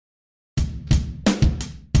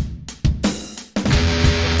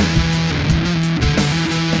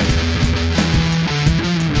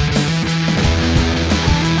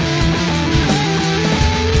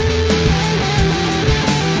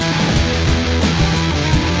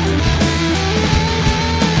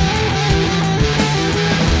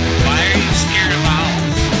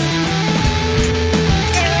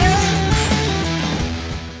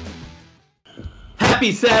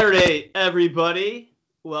Happy Saturday, everybody.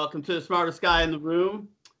 Welcome to the smartest guy in the room.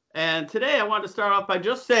 And today I want to start off by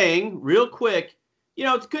just saying real quick,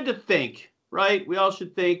 it's good to think, right? We all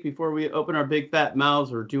should think before we open our big fat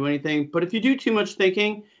mouths or do anything. But if you do too much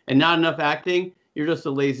thinking and not enough acting, you're just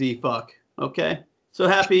a lazy fuck, okay? So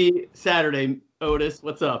happy Saturday, Otis.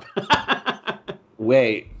 What's up?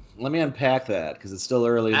 Wait, let me unpack that because it's still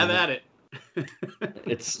early. Have at it.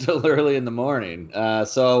 It's still early in the morning.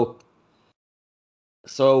 So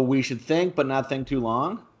we should think, but not think too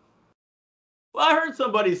long? Well, I heard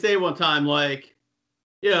somebody say one time,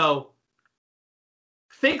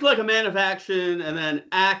 think like a man of action and then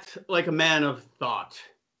act like a man of thought.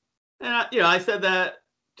 And, I said that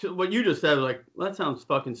to what you just said, like, well, that sounds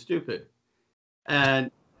fucking stupid. And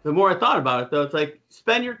the more I thought about it, though, it's like,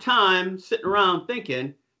 spend your time sitting around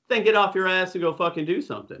thinking, then get off your ass and go fucking do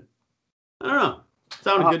something. I don't know.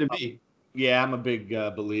 Sounded good to me. Yeah, I'm a big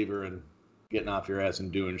believer in getting off your ass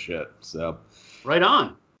and doing shit. So, right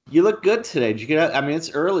on. You look good today. Did you get out? I mean,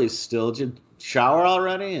 it's early still. Did you shower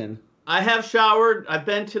already? And I have showered. I've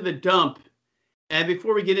been to the dump. And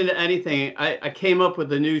before we get into anything, I came up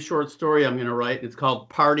with a new short story I'm going to write. It's called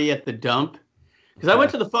Party at the Dump. Because I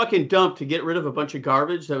went to the fucking dump to get rid of a bunch of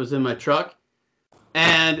garbage that was in my truck.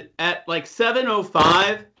 And at like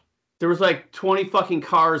 7:05, there was like 20 fucking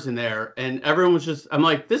cars in there. And everyone was just, I'm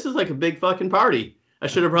like, this is like a big fucking party. I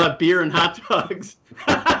should have brought beer and hot dogs.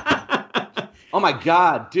 Oh my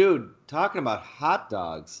God, dude, talking about hot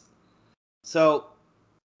dogs. So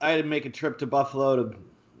I had to make a trip to Buffalo to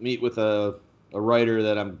meet with a writer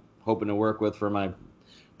that I'm hoping to work with for my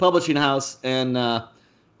publishing house. And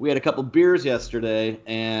we had a couple beers yesterday,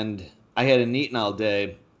 and I hadn't eaten all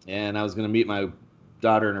day. And I was going to meet my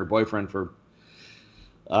daughter and her boyfriend for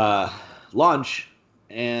lunch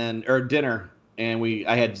or dinner.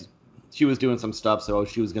 And she was doing some stuff, so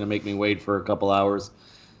she was going to make me wait for a couple hours.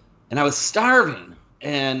 And I was starving.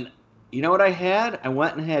 And you know what I had? I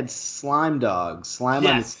went and had slime dogs, on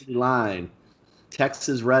the city line,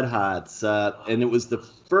 Texas Red Hots. And it was the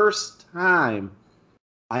first time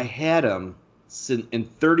I had them in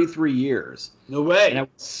 33 years. No way. And I was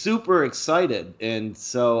super excited. And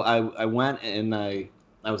so I went and I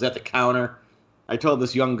was at the counter. I told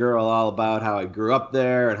this young girl all about how I grew up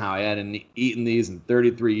there and how I hadn't eaten these in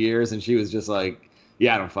 33 years. And she was just like,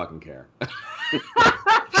 yeah, I don't fucking care.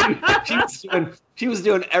 she was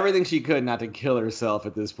doing everything she could not to kill herself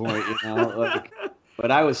at this point,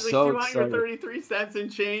 but I was so excited. You want your 33 cents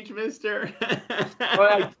and change, mister?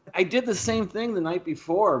 But I did the same thing the night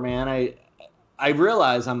before, man. I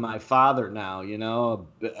realize I'm my father now,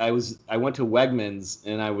 I went to Wegmans,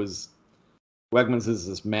 and Wegmans is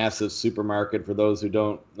this massive supermarket for those who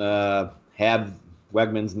don't have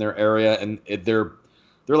Wegmans in their area, and they're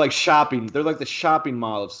like shopping. They're like the shopping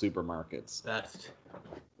mall of supermarkets.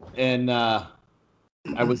 And I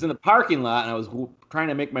was in the parking lot, and I was trying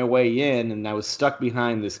to make my way in, and I was stuck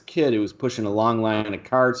behind this kid who was pushing a long line of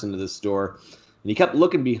carts into the store. And he kept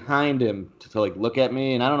looking behind him to look at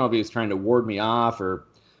me, and I don't know if he was trying to ward me off or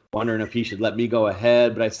wondering if he should let me go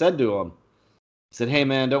ahead. But I said to him, I said, hey,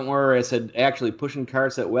 man, don't worry. I said, actually, pushing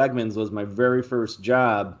carts at Wegmans was my very first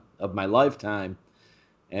job of my lifetime.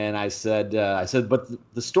 And I said, but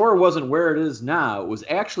the store wasn't where it is now. It was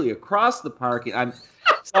actually across the parking.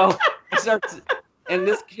 So I start, and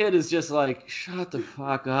this kid is just like, shut the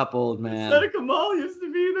fuck up, old man. Seneca Mall used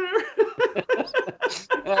to be there.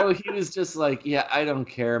 And he was just like, yeah, I don't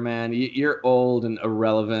care, man. You're old and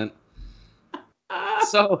irrelevant.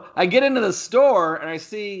 So I get into the store, and I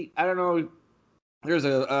see, I don't know,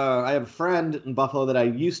 I have a friend in Buffalo that I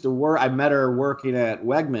used to work. I met her working at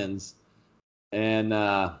Wegmans, and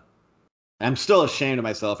I'm still ashamed of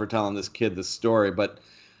myself for telling this kid this story. But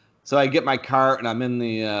so I get my cart, and I'm in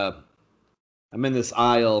this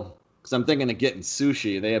aisle because I'm thinking of getting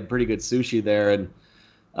sushi. They have pretty good sushi there, and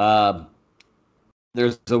there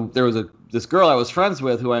was this girl I was friends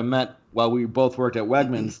with who I met while we both worked at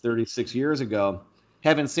Wegmans 36 years ago.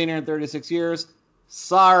 Haven't seen her in 36 years.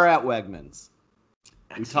 Saw her at Wegmans.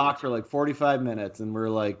 We talked for like 45 minutes, and we're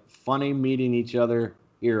like funny meeting each other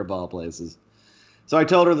here of all places. So I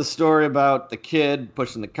told her the story about the kid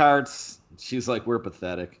pushing the carts. She's like, we're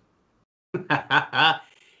pathetic.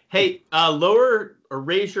 Hey, lower or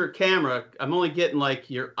raise your camera. I'm only getting like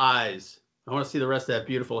your eyes. I want to see the rest of that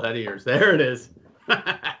beautiful head of yours. There it is.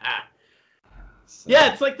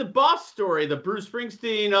 Yeah, it's like the Boss story, the Bruce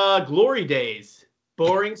Springsteen glory days.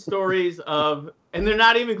 Boring stories and they're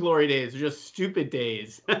not even glory days. They're just stupid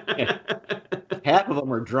days. Half of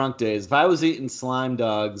them are drunk days. If I was eating slime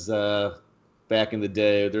dogs back in the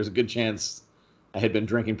day, there's a good chance I had been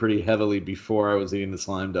drinking pretty heavily before I was eating the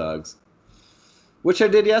slime dogs. which I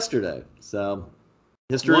did yesterday. So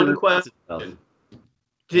history One repeats question. itself.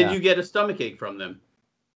 Did you get a stomachache from them?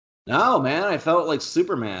 No, man, I felt like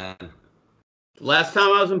Superman. Last time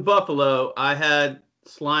I was in Buffalo, I had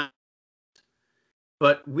slime,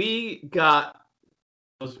 but we got,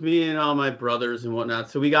 it was me and all my brothers and whatnot,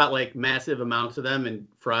 so we got like massive amounts of them and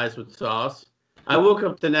fries with sauce. I woke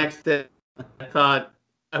up the next day, I thought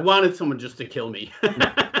I wanted someone just to kill me.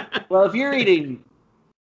 Well, if you're eating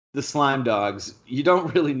the slime dogs, you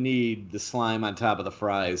don't really need the slime on top of the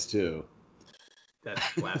fries, too.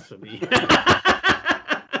 That's blasphemy.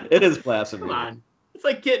 It is blasphemy. Come on. It's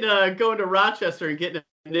like going to Rochester and getting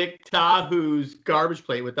a Nick Tahoe's garbage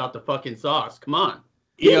plate without the fucking sauce. Come on.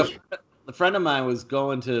 You know, a friend of mine was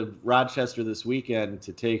going to Rochester this weekend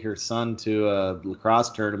to take her son to a lacrosse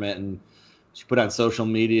tournament, and she put on social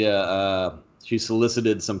media, she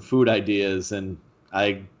solicited some food ideas, and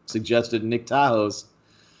I suggested Nick Tahoe's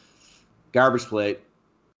garbage plate.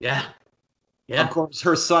 Yeah. Yeah. Of course,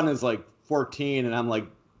 her son is like 14, and I'm like,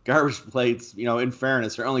 garbage plates, in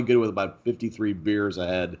fairness, are only good with about 53 beers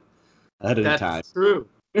ahead of time. That's true.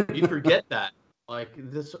 You forget that. Like,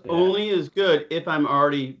 this only is good if I'm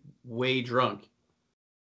already way drunk.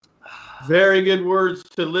 Very good words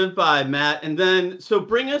to live by, Matt. And then, so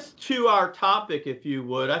bring us to our topic, if you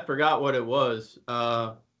would. I forgot what it was.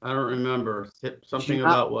 I don't remember. Something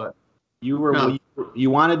about what? You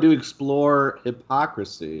wanted to explore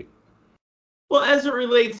hypocrisy. Well, as it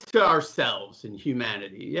relates to ourselves and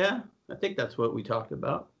humanity, yeah. I think that's what we talked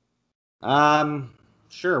about.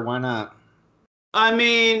 Sure, why not? I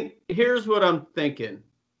mean, here's what I'm thinking.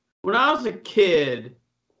 When I was a kid,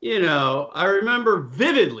 I remember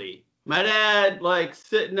vividly my dad like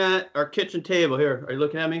sitting at our kitchen table. Here, are you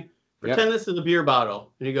looking at me? Pretend this is a beer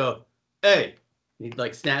bottle. And he'd go, hey. And he'd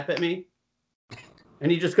like snap at me.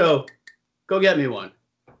 And he'd just go get me one.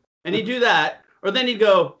 And he'd do that. Or then he'd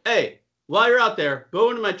go, hey, while you're out there, go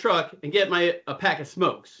into my truck and get a pack of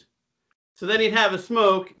smokes. So then he'd have a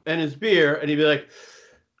smoke and his beer, and he'd be like,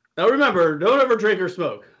 now remember, don't ever drink or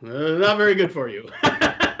smoke. Not very good for you.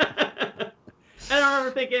 And I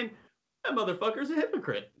remember thinking, that motherfucker's a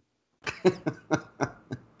hypocrite.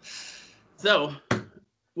 So,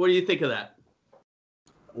 what do you think of that?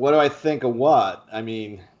 What do I think of what? I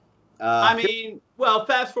mean, well,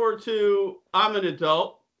 fast forward to I'm an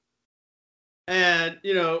adult. And,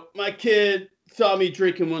 my kid saw me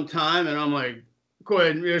drinking one time, and I'm like,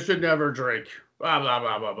 Quinn, you should never drink. Blah, blah,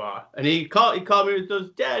 blah, blah, blah. And he called me and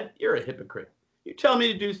goes, Dad, you're a hypocrite. You tell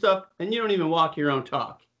me to do stuff, and you don't even walk your own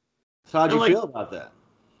talk. So how'd you feel about that?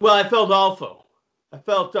 Well, I felt awful. I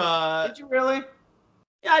felt... Did you really?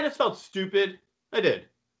 Yeah, I just felt stupid. I did.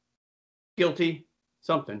 Guilty.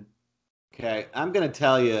 Something. Okay, I'm going to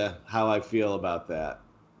tell you how I feel about that.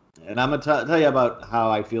 And I'm going to tell you about how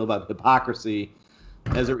I feel about hypocrisy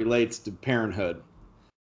as it relates to parenthood.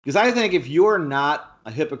 Because I think if you're not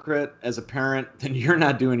a hypocrite as a parent, then you're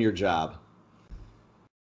not doing your job.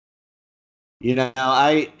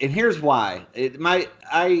 And here's why.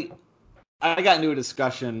 I got into a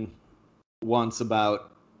discussion once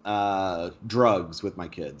about drugs with my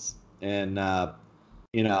kids. And, I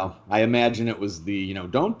imagine it was the,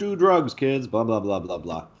 don't do drugs, kids, blah, blah, blah, blah,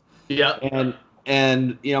 blah. Yeah.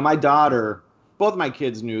 And my daughter, both my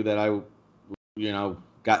kids knew that I,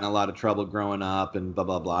 got in a lot of trouble growing up and blah,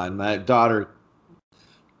 blah, blah. And my daughter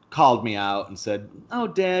called me out and said, oh,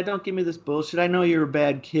 Dad, don't give me this bullshit. I know you're a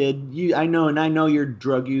bad kid. I know your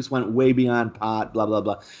drug use went way beyond pot, blah, blah,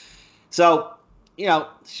 blah. So,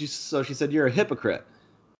 she said, you're a hypocrite.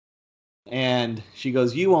 And she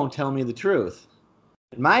goes, you won't tell me the truth.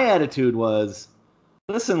 And my attitude was,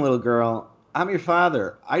 listen, little girl, I'm your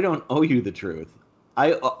father. I don't owe you the truth.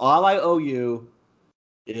 All I owe you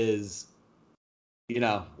is,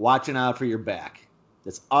 watching out for your back.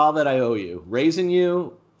 That's all that I owe you. Raising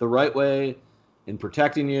you the right way and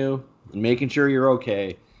protecting you and making sure you're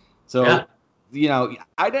okay. So,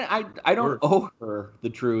 I don't owe her the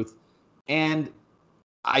truth. And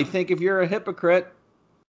I think if you're a hypocrite,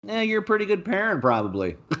 you're a pretty good parent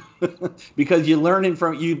probably. Because you learn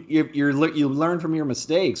from you learn from your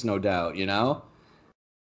mistakes, no doubt,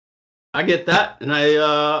 I get that. And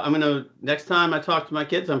I'm going to, next time I talk to my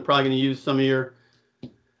kids, I'm probably going to use some of your, I'm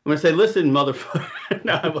going to say, listen, motherfucker.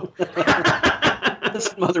 No, I won't.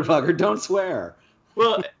 Listen, motherfucker, don't swear.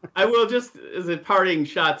 Well, I will, just as a parting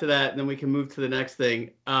shot to that, and then we can move to the next thing.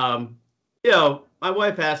 My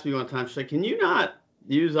wife asked me one time, she's like, can you not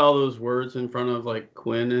use all those words in front of like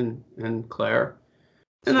Quinn and Claire?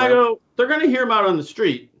 And I go, they're going to hear them out on the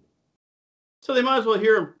street. So they might as well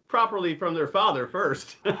hear them properly from their father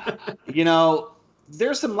first.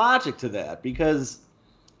 There's some logic to that, because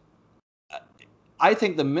I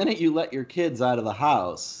think the minute you let your kids out of the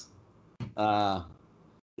house,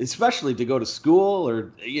 especially to go to school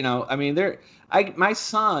or, I mean, my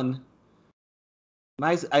son,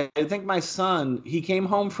 I think my son, he came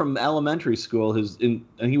home from elementary school, and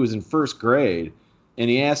he was in first grade, and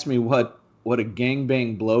he asked me what a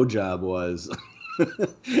gangbang blowjob was. And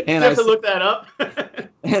you have to look that up.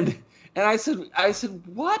 and I said,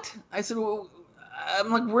 what? I said, well,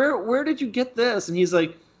 I'm like, where did you get this? And he's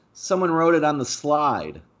like, someone wrote it on the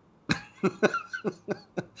slide.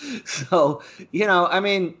 So, I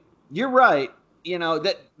mean, you're right.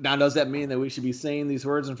 That now, does that mean that we should be saying these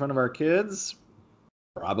words in front of our kids?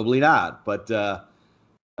 Probably not. But,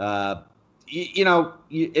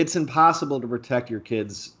 it's impossible to protect your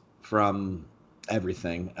kids from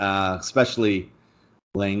everything, especially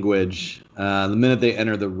language. The minute they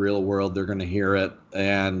enter the real world, they're going to hear it.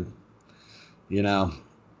 And, they're going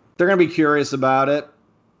to be curious about it.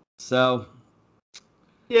 So,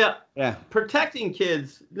 yeah. Yeah. Protecting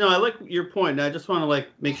kids. No, I like your point. And I just want to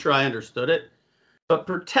make sure I understood it. But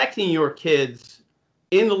protecting your kids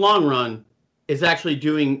in the long run is actually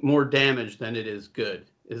doing more damage than it is good.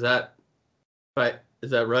 Is that right?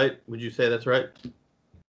 Is that right? Would you say that's right?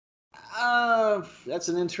 That's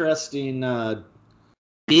an interesting.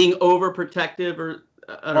 Being overprotective, or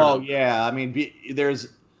I don't know. Yeah. I mean,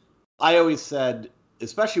 I always said,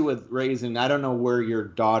 especially with raising, I don't know where your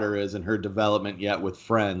daughter is in her development yet with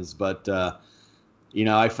friends, but,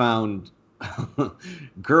 I found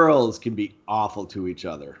girls can be awful to each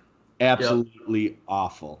other. Absolutely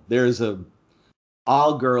awful.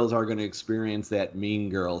 All girls are going to experience that mean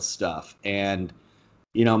girl stuff. And,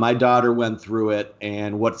 my daughter went through it.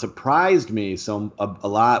 And what surprised me a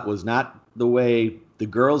lot was not the way the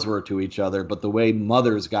girls were to each other, but the way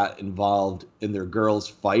mothers got involved in their girls'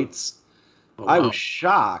 fights. Oh, wow. I was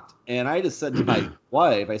shocked, and I just said to my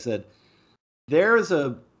wife, I said,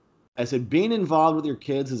 being involved with your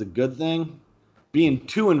kids is a good thing. Being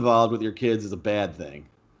too involved with your kids is a bad thing.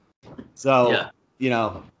 So,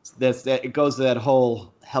 it goes to that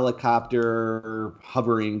whole helicopter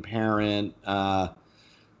hovering parent.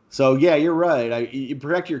 So, yeah, you're right. You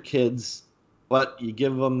protect your kids, but you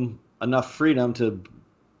give them enough freedom to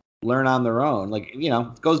learn on their own.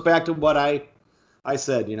 It goes back to what I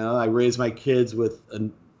said, I raised my kids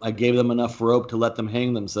I gave them enough rope to let them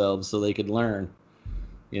hang themselves so they could learn,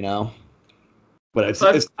 But it's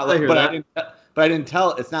not like, I didn't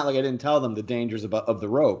tell. It's not like I didn't tell them the dangers of the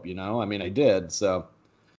rope, I mean, I did. So,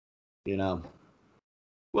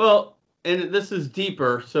 Well, and this is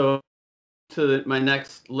deeper. So, to my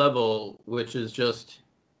next level, which is just,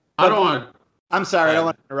 I'm sorry, I don't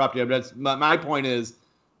want to interrupt you, but my point is,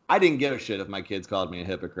 I didn't give a shit if my kids called me a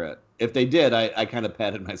hypocrite. If they did, I kind of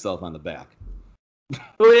patted myself on the back.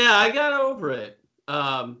 Oh yeah, I got over it.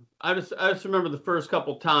 I just remember the first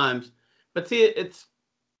couple times, but see, it's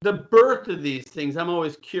the birth of these things. I'm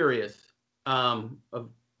always curious of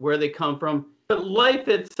where they come from. But life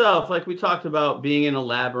itself, like we talked about being in a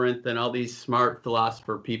labyrinth and all these smart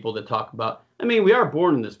philosopher people that talk about, I mean, we are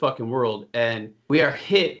born in this fucking world and we are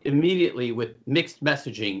hit immediately with mixed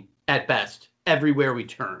messaging at best everywhere we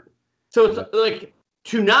turn. So it's like,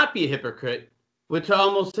 to not be a hypocrite would to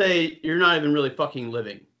almost say you're not even really fucking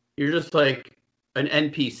living. You're just like an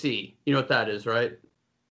NPC. You know what that is, right?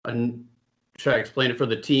 Should I explain it for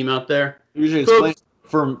the team out there? Usually explain it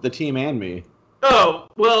for the team and me. Oh,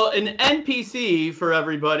 well, an NPC for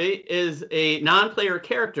everybody is a non-player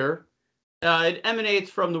character. It emanates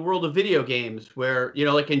from the world of video games where,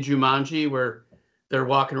 like in Jumanji, where they're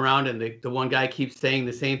walking around and the one guy keeps saying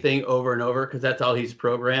the same thing over and over because that's all he's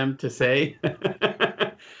programmed to say.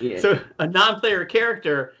 Yeah. So a non-player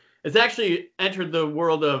character has actually entered the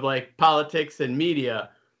world of politics and media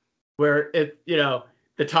where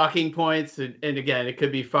the talking points, and again, it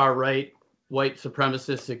could be far right, white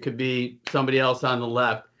supremacists, it could be somebody else on the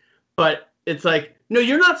left. But it's like, no,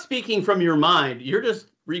 you're not speaking from your mind. You're just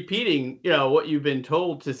repeating, what you've been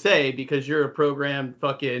told to say because you're a programmed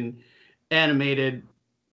fucking animated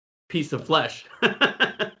piece of flesh.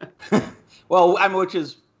 Well, which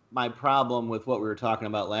is my problem with what we were talking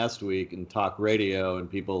about last week in talk radio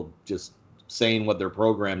and people just saying what they're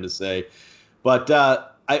programmed to say. But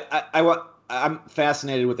I'm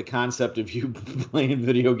fascinated with the concept of you playing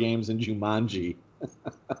video games in Jumanji.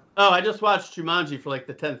 Oh, I just watched Jumanji for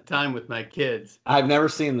the 10th time with my kids. I've never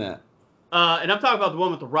seen that. And I'm talking about the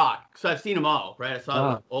one with The Rock. So I've seen them all, right? I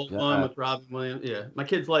saw the old one with Robin Williams. Yeah, my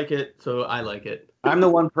kids like it, so I like it. I'm the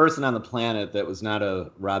one person on the planet that was not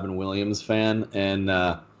a Robin Williams fan, and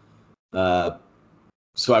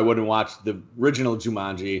so I wouldn't watch the original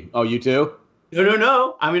Jumanji. Oh, you too?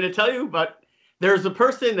 No. I'm going to tell you about there's a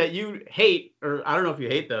person that you hate, or I don't know if you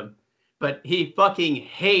hate them, but he fucking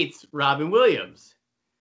hates Robin Williams.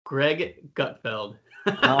 Greg Gutfeld.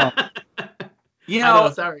 Oh. You I know,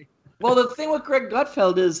 know, sorry. well, the thing with Greg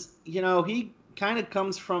Gutfeld is, he kind of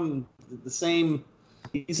comes from the same.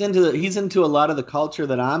 He's into a lot of the culture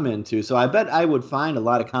that I'm into, so I bet I would find a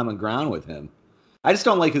lot of common ground with him. I just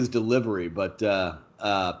don't like his delivery, but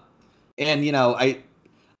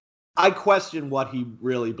I question what he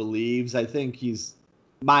really believes. I think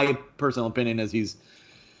my personal opinion is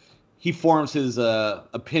he forms his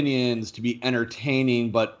opinions to be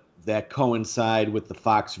entertaining, but that coincide with the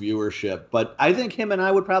Fox viewership. But I think him and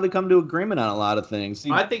I would probably come to agreement on a lot of things.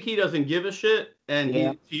 I think he doesn't give a shit. And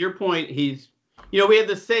Yeah. to your point, we have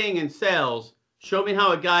this saying in sales, show me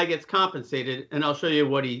how a guy gets compensated and I'll show you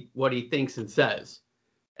what he thinks and says.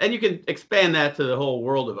 And you can expand that to the whole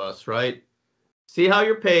world of us, right? See how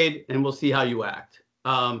you're paid and we'll see how you act.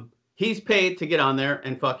 He's paid to get on there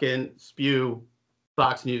and fucking spew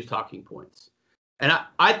Fox News talking points. And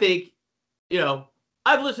I think,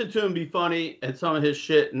 I've listened to him be funny and some of his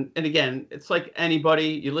shit. And again, it's like anybody,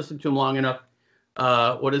 you listen to him long enough.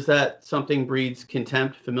 What is that? Something breeds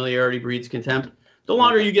contempt. Familiarity breeds contempt. The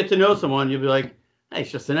longer you get to know someone, you'll be like, hey,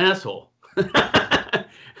 he's just an asshole. So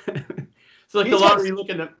like the longer you look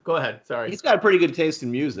into, go ahead. Sorry. He's got a pretty good taste in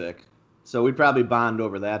music. So we'd probably bond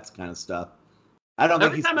over that kind of stuff. I don't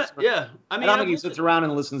think he sits around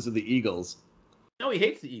and listens to the Eagles. No, he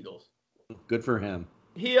hates the Eagles. Good for him.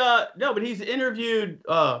 But he's interviewed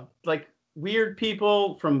like weird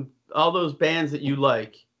people from all those bands that you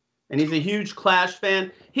like. And he's a huge Clash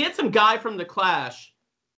fan. He had some guy from the Clash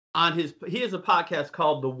on he has a podcast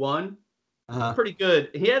called The One. Uh-huh. Pretty good.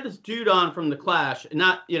 He had this dude on from the Clash,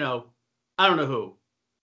 not, I don't know who.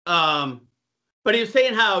 But he was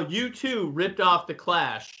saying how U2 ripped off the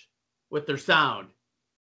Clash with their sound.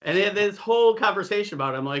 And they had this whole conversation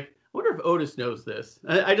about it. I'm like, I wonder if Otis knows this.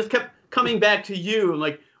 I just kept coming back to you. I'm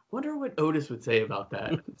like, wonder what Otis would say about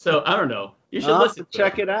that. So I don't know. You should listen to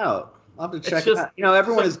check it out. I'll have to check it out.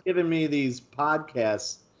 Everyone has given me these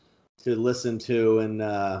podcasts to listen to, and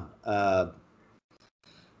I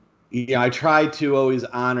try to always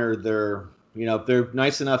honor their, if they're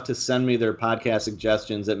nice enough to send me their podcast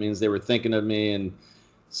suggestions, that means they were thinking of me. And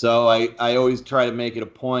so I always try to make it a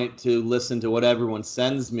point to listen to what everyone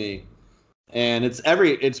sends me. And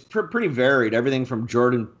it's pretty varied. Everything from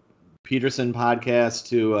Jordan Peterson podcasts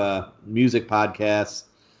to music podcasts.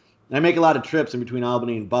 And I make a lot of trips in between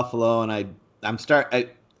Albany and Buffalo, and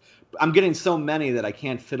I'm getting so many that I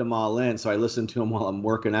can't fit them all in, so I listen to them while I'm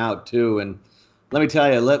working out too. And let me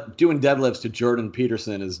tell you, doing deadlifts to Jordan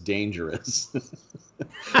Peterson is dangerous.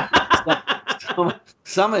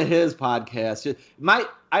 some of his podcasts,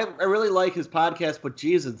 I really like his podcast, but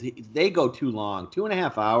Jesus, they go too long.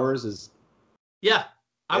 2.5 hours is. Yeah,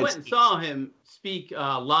 I went and saw him speak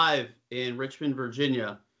live in Richmond,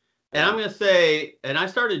 Virginia. And I'm going to say, and I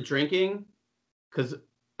started drinking because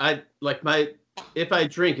if I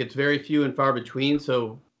drink, it's very few and far between.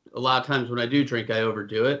 So a lot of times when I do drink, I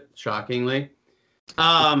overdo it, shockingly.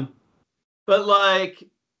 But like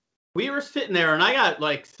we were sitting there and I got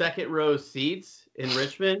like second row seats in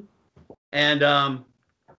Richmond. And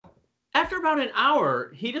after about an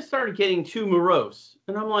hour, he just started getting too morose.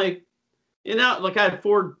 And I'm like, like I had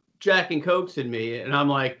 4 Jack and Cokes in me. And I'm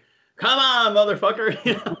like, come on, motherfucker.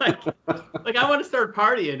 Like I want to start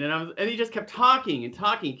partying. And he just kept talking and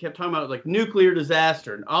talking. He kept talking about like nuclear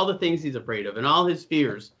disaster and all the things he's afraid of and all his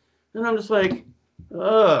fears. And I'm just like,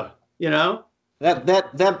 That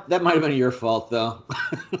might have been your fault, though.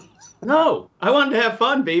 No, I wanted to have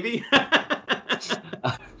fun, baby.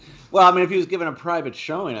 Well, I mean, if he was given a private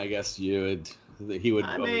showing, I guess he would.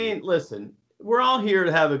 I mean, listen, we're all here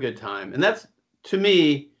to have a good time. And that's, to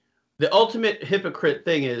me, the ultimate hypocrite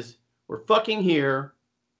thing is we're fucking here.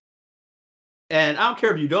 And I don't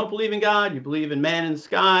care if you don't believe in God, you believe in man in the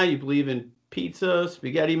sky, you believe in pizza,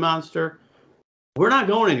 spaghetti monster. We're not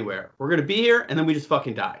going anywhere. We're going to be here, and then we just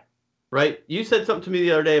fucking die. Right? You said something to me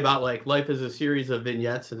the other day about like life is a series of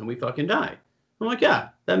vignettes, and then we fucking die. I'm like, yeah,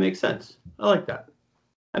 that makes sense. I like that.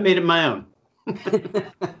 I made it my own.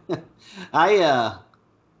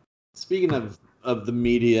 Speaking of the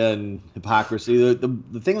media and hypocrisy,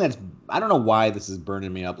 the thing that's, I don't know why this is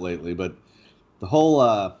burning me up lately, but the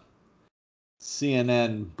whole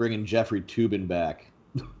CNN bringing Jeffrey Toobin back.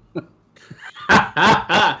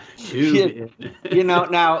 Now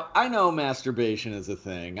I know masturbation is a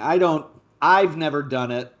thing. I've never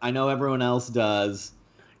done it. I know everyone else does.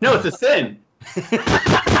 No, it's a sin. See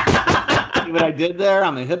what I did there?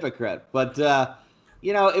 I'm a hypocrite. But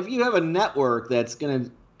if you have a network that's going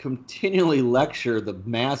to continually lecture the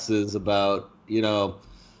masses about,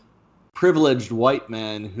 privileged white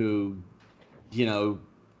men who,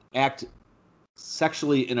 act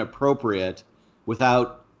sexually inappropriate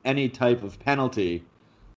without any type of penalty.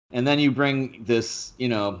 And then you bring this,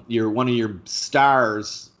 one of your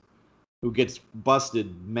stars who gets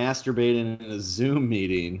busted masturbating in a Zoom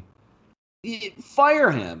meeting.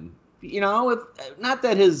 Fire him. Not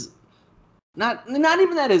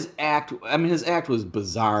even that his act. I mean, his act was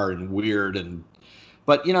bizarre and weird,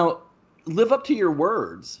 but live up to your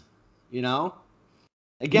words.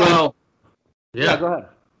 Again. Well, yeah. Go ahead.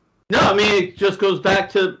 No, I mean, it just goes back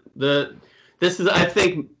to this is, I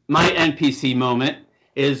think, my NPC moment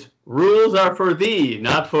is rules are for thee,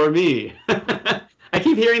 not for me. I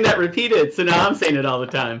keep hearing that repeated, so now I'm saying it all the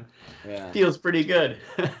time. Yeah. Feels pretty good.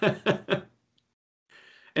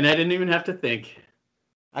 And I didn't even have to think.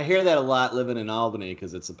 I hear that a lot living in Albany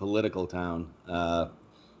because it's a political town.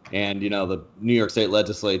 And, the New York State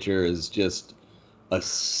legislature is just a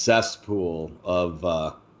cesspool of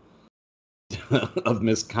of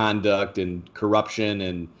misconduct and corruption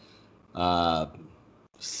and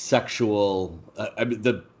sexual.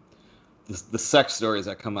 The sex stories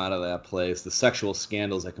that come out of that place, the sexual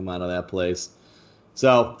scandals that come out of that place.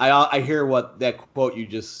 So I hear what that quote you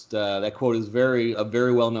just that quote is a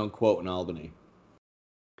very well known quote in Albany.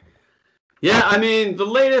 Yeah, I mean the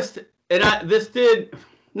latest, and this did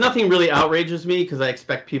nothing really outrages me because I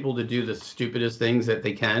expect people to do the stupidest things that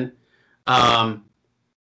they can.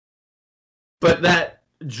 But that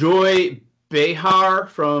Joy Behar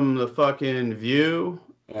from the fucking View,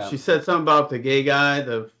 she said something about the gay guy,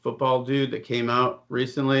 the football dude that came out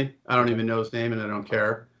recently. I don't even know his name, and I don't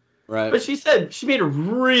care. Right. But she said she made a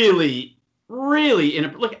really, really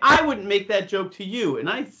like I wouldn't make that joke to you, and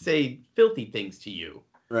I say filthy things to you,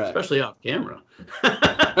 right? Especially off camera.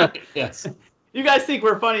 Yes. You guys think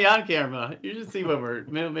we're funny on camera. You just see when we're.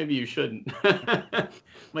 Maybe you shouldn't.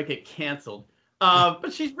 Might get canceled.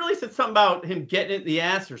 But she really said something about him getting it in the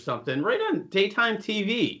ass or something right on daytime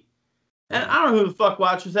TV. And I don't know who the fuck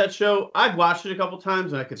watches that show. I've watched it a couple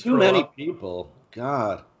times and I could Too many people.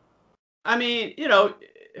 God. I mean,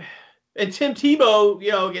 and Tim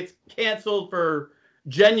Tebow, gets canceled for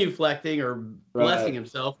genuflecting or blessing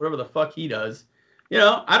himself, whatever the fuck he does.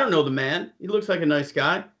 I don't know the man. He looks like a nice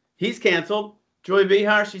guy. He's canceled. Joy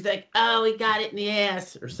Behar, she's like, oh, he got it in the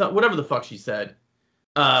ass or something, whatever the fuck she said.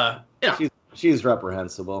 She's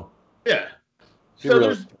reprehensible. Yeah. So really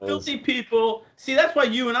there's filthy people. See, that's why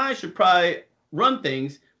you and I should probably run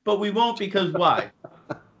things, but we won't because why?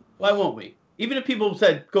 Why won't we? Even if people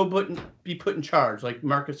said be put in charge, like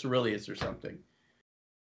Marcus Aurelius or something.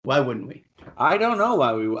 Why wouldn't we? I don't know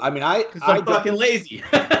why we. I mean, I'm fucking lazy.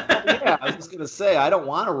 Yeah, I was just gonna say I don't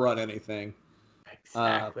want to run anything.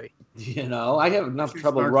 Exactly. I have enough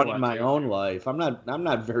trouble running my own life. I'm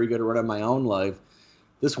not very good at running my own life.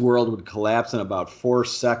 This world would collapse in about 4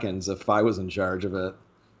 seconds if I was in charge of it.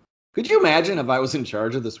 Could you imagine if I was in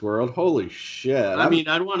charge of this world? Holy shit. I mean,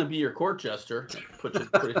 I'd want to be your court jester. Put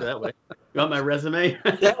it that way. You want my resume?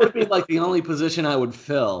 That would be like the only position I would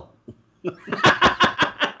fill.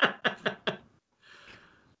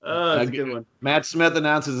 Oh, that's a good one. Matt Smith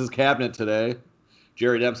announces his cabinet today.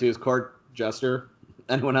 Jerry Dempsey is court jester.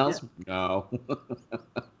 Anyone else? Yeah. No.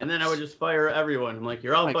 And then I would just fire everyone. I'm like,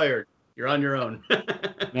 you're all fired. You're on your own.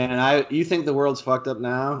 Man, you think the world's fucked up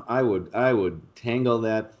now? I would tangle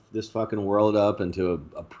this fucking world up into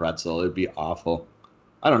a pretzel. It'd be awful.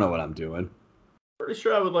 I don't know what I'm doing. Pretty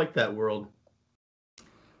sure I would like that world.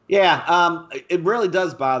 Yeah, it really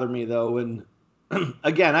does bother me though. And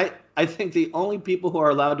again, I think the only people who are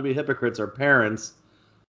allowed to be hypocrites are parents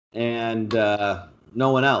and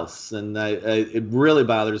no one else. And it really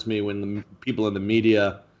bothers me when the people in the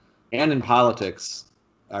media and in politics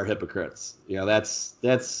are hypocrites. That's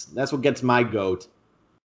what gets my goat.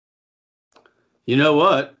 You know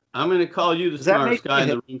what? I'm going to call you the smartest guy in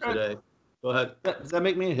the room today. Go ahead. Does that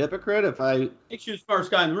make me a hypocrite if I... Makes you the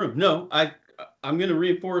smartest guy in the room. No, I'm going to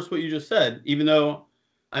reinforce what you just said, even though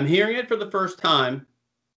I'm hearing it for the first time,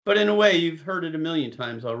 but in a way you've heard it a million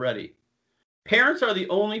times already. Parents are the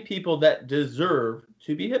only people that deserve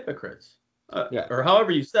to be hypocrites. Or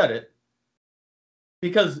however you said it.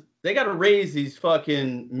 Because they got to raise these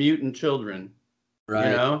fucking mutant children.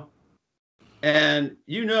 Right. And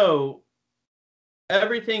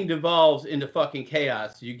everything devolves into fucking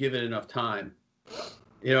chaos. You give it enough time.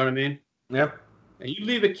 You know what I mean? Yep. And you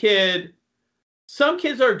leave a kid. Some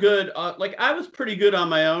kids are good. Like I was pretty good on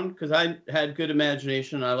my own because I had good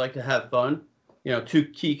imagination. I like to have fun. 2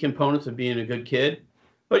 key components of being a good kid.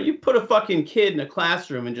 But you put a fucking kid in a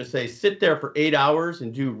classroom and just say, sit there for 8 hours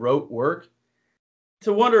and do rote work. It's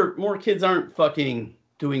a wonder more kids aren't fucking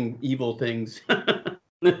doing evil things.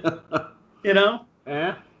 You know?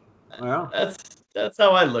 Yeah. Well, That's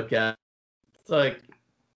how I look at it. It's like,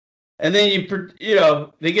 and then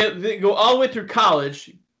they go all the way through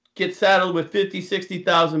college, get saddled with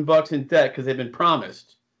 $50,000-$60,000 in debt because they've been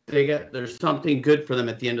promised there's something good for them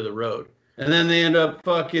at the end of the road, and then they end up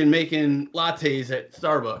fucking making lattes at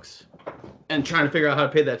Starbucks and trying to figure out how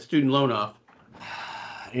to pay that student loan off.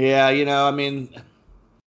 yeah, I mean,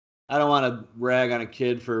 I don't want to rag on a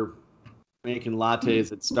kid for making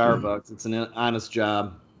lattes at Starbucks. It's an honest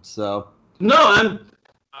job. So No,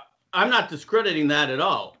 I'm not discrediting that at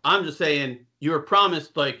all. I'm just saying you were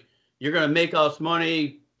promised, like, you're going to make us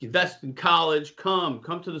money, invest in college, come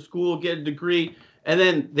to the school, get a degree, and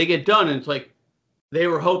then they get done, and it's like they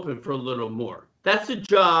were hoping for a little more. That's a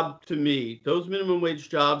job to me. Those minimum wage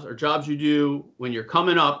jobs are jobs you do when you're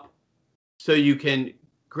coming up so you can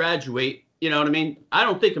graduate. You know what I mean? I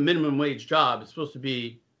don't think a minimum wage job is supposed to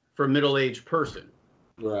be for a middle-aged person.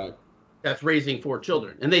 Right. That's raising 4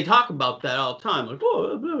 children. And they talk about that all the time. Like,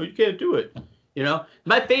 oh, no, you can't do it. You know?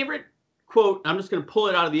 My favorite quote, I'm just going to pull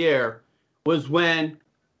it out of the air, was when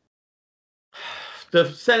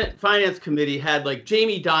the Senate Finance Committee had, like,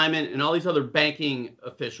 Jamie Dimon and all these other banking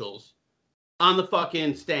officials on the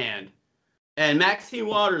fucking stand. And Maxine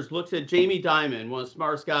Waters looks at Jamie Dimon, one of the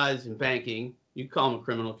smartest guys in banking. You can call him a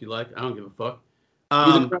criminal if you like. I don't give a fuck.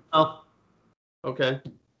 He's a criminal. Okay.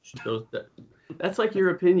 That's like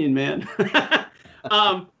your opinion, man.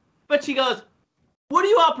 But she goes, what are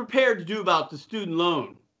you all prepared to do about the student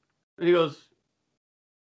loan? And he goes,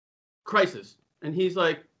 crisis. And he's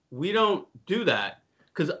like, we don't do that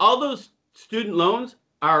because all those student loans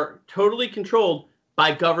are totally controlled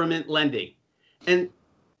by government lending. And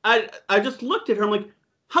I just looked at her. I'm like,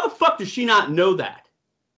 how the fuck does she not know that?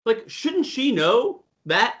 Like, shouldn't she know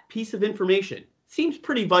that piece of information? Seems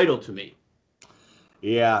pretty vital to me.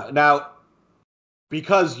 Yeah. Now,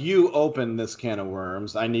 because you opened this can of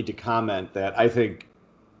worms, I need to comment that I think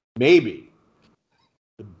maybe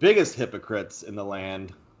the biggest hypocrites in the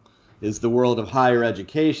land is the world of higher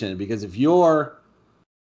education. Because if you're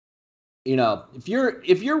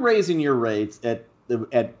raising your rates at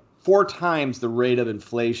 4 times the rate of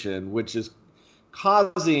inflation, which is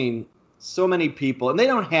causing so many people, and they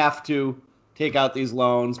don't have to take out these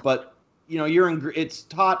loans, but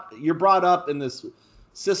you're brought up in this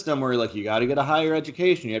system where you're like, you got to get a higher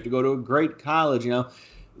education, you have to go to a great college.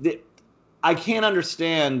 I can't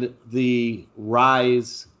understand the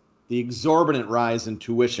exorbitant rise in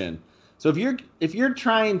tuition. So if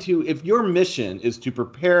your mission is to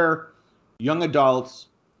prepare young adults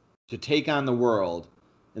to take on the world,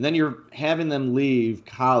 and then you're having them leave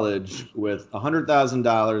college with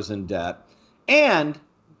 $100,000 in debt, and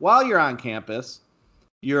while you're on campus,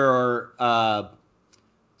 you're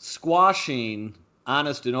squashing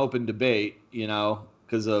honest and open debate,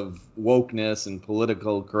 because of wokeness and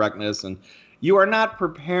political correctness, and you are not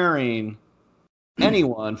preparing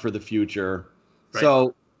anyone for the future. Right.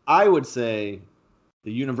 So I would say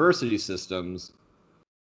the university systems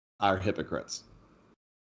are hypocrites.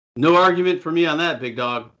 No argument for me on that, big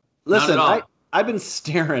dog. Listen, I've been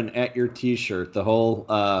staring at your T-shirt the whole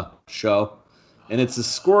show, and it's a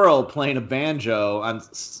squirrel playing a banjo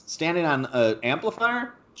standing on an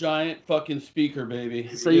amplifier. Giant fucking speaker,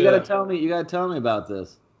 baby. So you gotta tell me about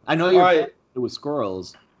this. I know you're right. It was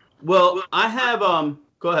squirrels. Well, I have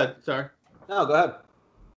Go ahead. Sorry. No, go ahead.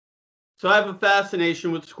 So I have a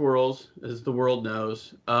fascination with squirrels, as the world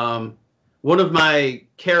knows. One of my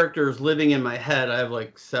characters living in my head, I have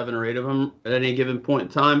like 7 or 8 of them at any given point in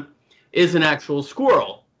time, is an actual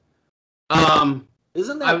squirrel.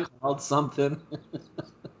 Isn't that called something?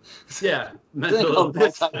 Yeah, mental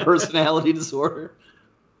personality disorder.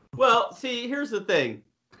 Well, see, here's the thing.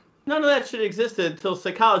 None of that shit existed until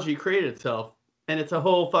psychology created itself, and it's a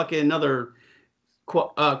whole fucking another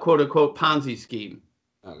quote-unquote Ponzi scheme.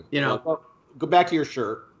 Well, go back to your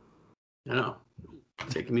shirt. I know.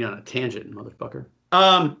 Taking me on a tangent, motherfucker.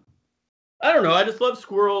 I don't know. I just love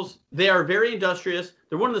squirrels. They are very industrious.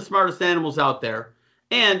 They're one of the smartest animals out there.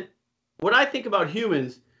 And what I think about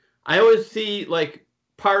humans, I always see like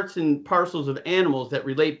parts and parcels of animals that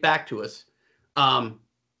relate back to us.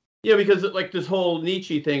 Because like this whole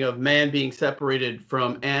Nietzsche thing of man being separated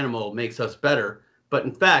from animal makes us better. But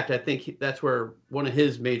in fact, I think that's where one of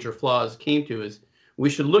his major flaws came to, is we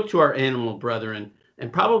should look to our animal brethren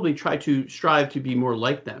and probably try to strive to be more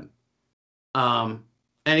like them. And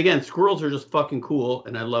again, squirrels are just fucking cool,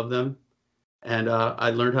 and I love them. And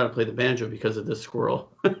I learned how to play the banjo because of this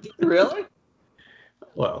squirrel. Really?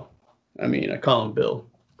 Well, I mean, I call him Bill.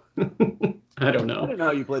 I don't know. I didn't know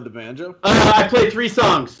how you played the banjo. I played 3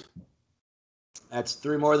 songs. That's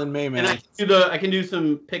 3 more than me, man. And I can do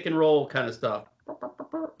some pick and roll kind of stuff.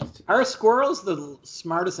 Are squirrels the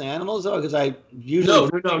smartest animals though? Because I usually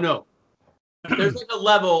no. There's like a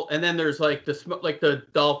level, and then there's like the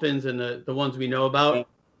dolphins and the ones we know about.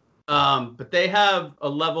 But they have a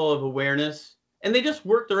level of awareness, and they just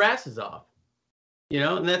work their asses off.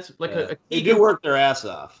 And that's like a they do work their ass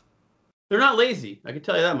off. They're not lazy. I can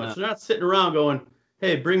tell you that much. Yeah. They're not sitting around going,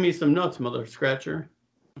 "Hey, bring me some nuts, mother scratcher."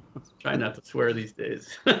 Try not to swear these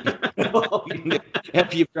days.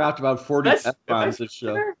 After you've dropped about 40 F-bombs this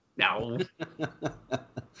show. No.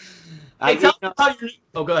 Hey, tell me how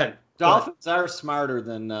Oh, go ahead. Dolphins are smarter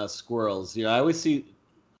than squirrels. I always see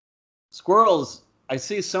squirrels. I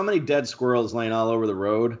see so many dead squirrels laying all over the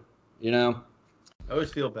road. I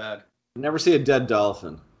always feel bad. I never see a dead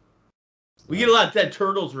dolphin. We get a lot of dead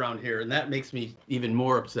turtles around here, and that makes me even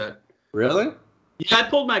more upset. Really? Yeah, I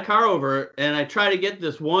pulled my car over, and I tried to get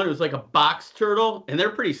this one. It was like a box turtle, and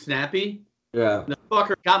they're pretty snappy. Yeah. And the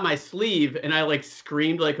fucker got my sleeve, and I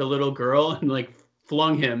screamed like a little girl and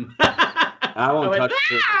flung him. I won't touch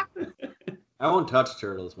turtles. I won't touch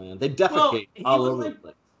turtles, man. They defecate all over the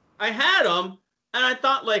place. I had them, and I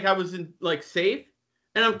thought I was in safe,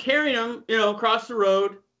 and I'm carrying him, across the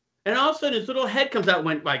road, and all of a sudden his little head comes out and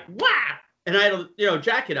went wah! And I had a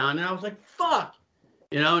jacket on, and I was like, fuck,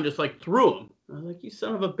 and just threw him. I was like, you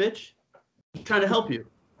son of a bitch, I'm trying to help you.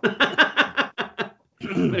 I'm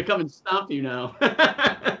gonna come and stomp you now.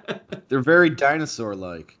 They're very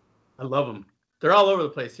dinosaur-like. I love them. They're all over the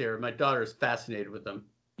place here. My daughter is fascinated with them.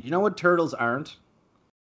 You know what turtles aren't?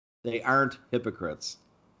 They aren't hypocrites.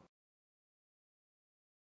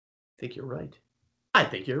 I think you're right.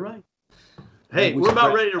 Hey, we're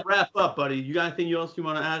about ready to wrap up, buddy. You got anything else you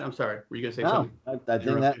want to add? I'm sorry. Were you going to say something? I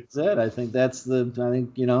think that's it.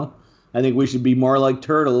 I think we should be more like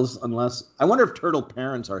turtles unless... I wonder if turtle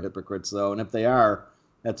parents are hypocrites, though. And if they are,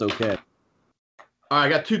 that's okay. All right, I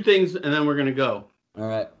got 2 things, and then we're going to go. All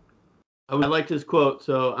right. I liked his quote,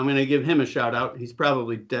 so I'm going to give him a shout-out. He's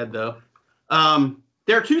probably dead, though.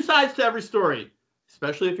 There are 2 sides to every story,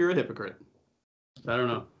 especially if you're a hypocrite. I don't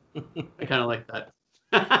know. I kind of like that.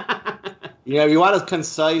 If you want a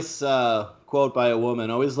concise quote by a woman,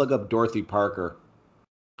 always look up Dorothy Parker.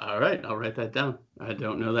 All right, I'll write that down. I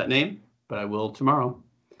don't know that name, but I will tomorrow.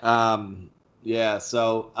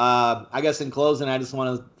 So I guess in closing, I just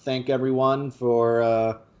want to thank everyone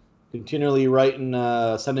for continually writing,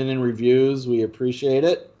 sending in reviews. We appreciate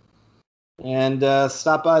it. And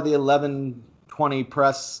stop by the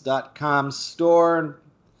 1120press.com store and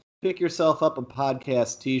pick yourself up a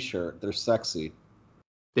podcast t-shirt. They're sexy.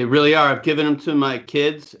 They really are. I've given them to my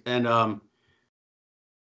kids, and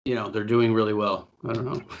they're doing really well. I don't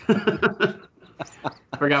know. I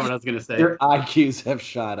forgot what I was going to say. Their IQs have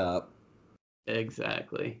shot up.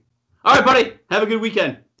 Exactly. All right, buddy. Have a good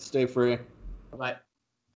weekend. Stay free. Bye-bye.